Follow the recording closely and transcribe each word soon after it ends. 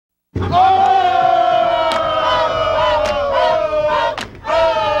It's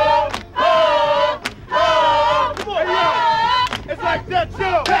like that,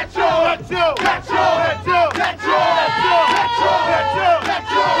 yo. That, yo. That, yo. That, yo. That, yo. That, yo. That, yo. That, yo. That,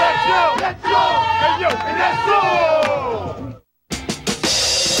 yo. That, yo. That, yo. Hey, yo, and that's all.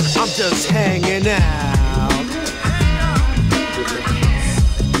 I'm just hanging out.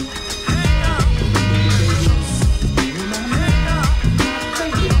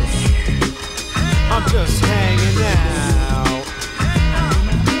 I'm just hanging out.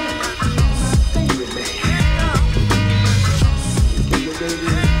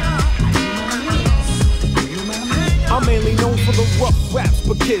 I'm mainly known for the rough raps,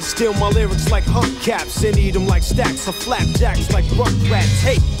 but kids steal my lyrics like hubcaps and eat them like stacks of flapjacks like rough rats.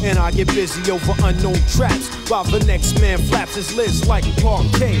 Hey, and I get busy over unknown traps while the next man flaps his lids like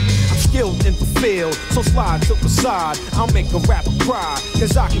parquet. I'm skilled in the field, so slide to the side. I'll make a rapper cry,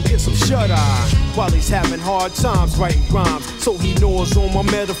 cause I can get some shut-eye while he's having hard times writing rhymes. So he gnaws on my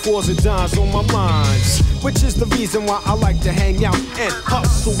metaphors and dines on my lines, which is the reason why I like to hang out and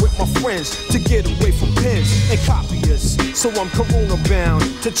hustle with my friends to get away from pens and copyists. So I'm corona bound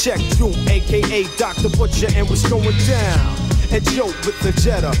to check Drew, aka Dr. Butcher, and what's going down. And Joe with the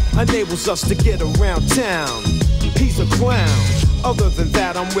Jetta enables us to get around town. He's a clown. Other than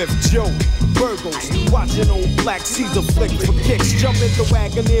that, I'm with Joe Burgos, watching old Black Caesar flick for kicks. Jump in the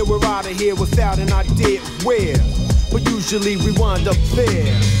Wagoneer, we're out of here without an idea where, but usually we wind up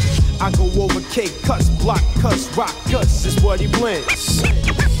there. I go over cake cuts, block cuts, rock cuts is what he blends.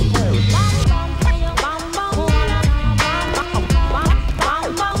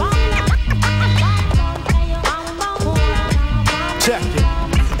 Check it,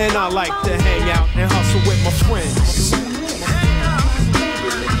 and I like to hang out and hustle with my friends.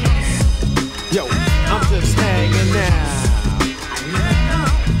 Yo, I'm just hanging out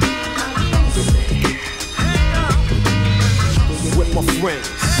with my friends.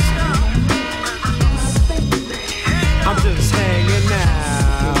 I'm just hanging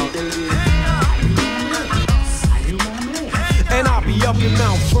out, and I'll be up in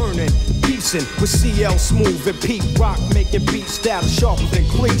Mount Vernon, beastin' with CL Smooth and Pete Rock, making beats that are sharper than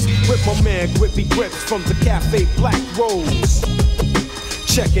cleats. With my man Grippy Grips from the Cafe Black Rose,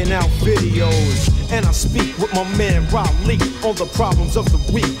 checking out videos. And I speak with my man Rob Lee on the problems of the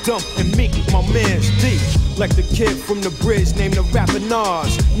week. Dump and Meek, my man's deep, like the kid from the bridge named the rapper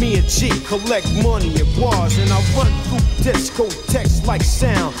Nas. Me and G collect money at bars, and I run through discotheques like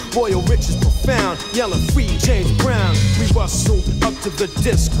sound. Royal riches profound, yelling free James Brown. We rustle up to the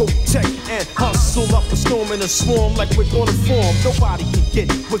discotheque and hustle up a storm in a swarm like we're gonna form. Nobody can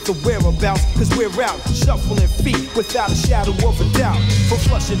get with the whereabouts, cause we're out shuffling feet without a shadow of a doubt. From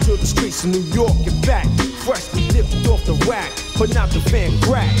Flushing to the streets of New York and back, freshly dipped off the rack, but not the Van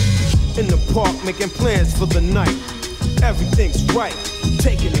Crack. In the park making plans for the night. Everything's right,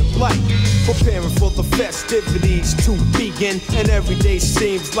 taking it light, preparing for the festivities to begin. And every day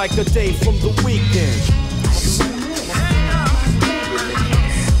seems like a day from the weekend.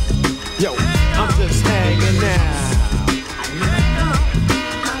 Yo, I'm just hanging out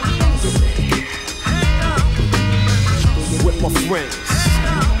with my friends.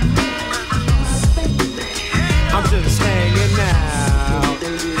 I'm just hanging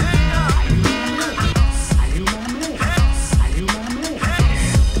out.